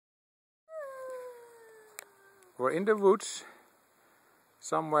We're in the woods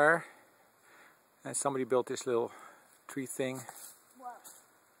somewhere, and somebody built this little tree thing. Whoa.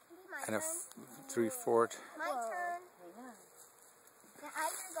 And a tree fort. My turn. Yeah, I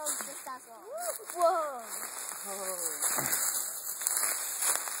can go just as long. Whoa.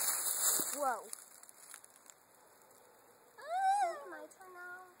 Whoa. My turn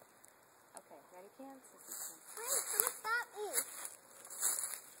now. Okay, ready, Cam? Wait, don't stop me.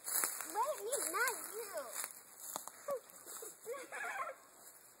 Wait, me, not you.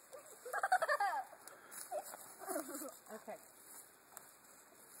 Okay.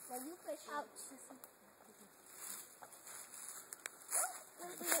 Now you push out, Sissy.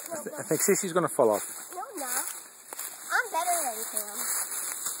 I think Sissy's gonna fall off. No, no. I'm better than Cam.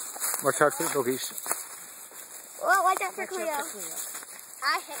 Watch out for the doggies. Well, watch out for Cleo. Watch out for Cleo.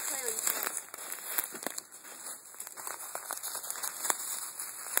 I hit Cleo's head.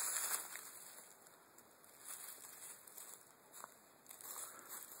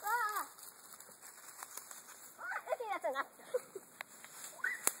 Ah! Okay, that's enough.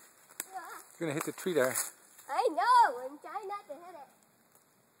 You're gonna hit the tree there. I know. I'm trying not to hit it.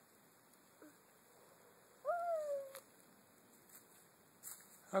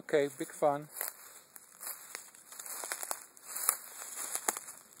 Okay, big fun.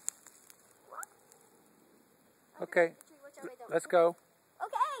 Okay, let's go.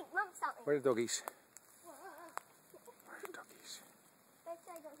 Okay, Mom, stop me. Where are the doggies? Where are the doggies?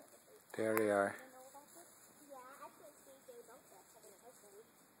 There they are.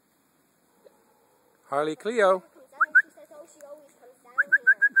 Harley, Cleo.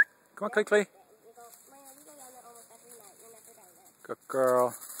 Come on, Clay. Good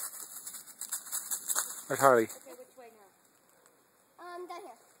girl. Where's Harley? Okay, which way now? Down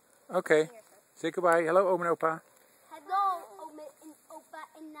here. Okay. Say goodbye. Hello, Oma and Opa. Hello, Oma and Opa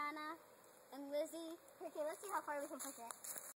and Nana and Lizzie. Okay, let's see how far we can push it.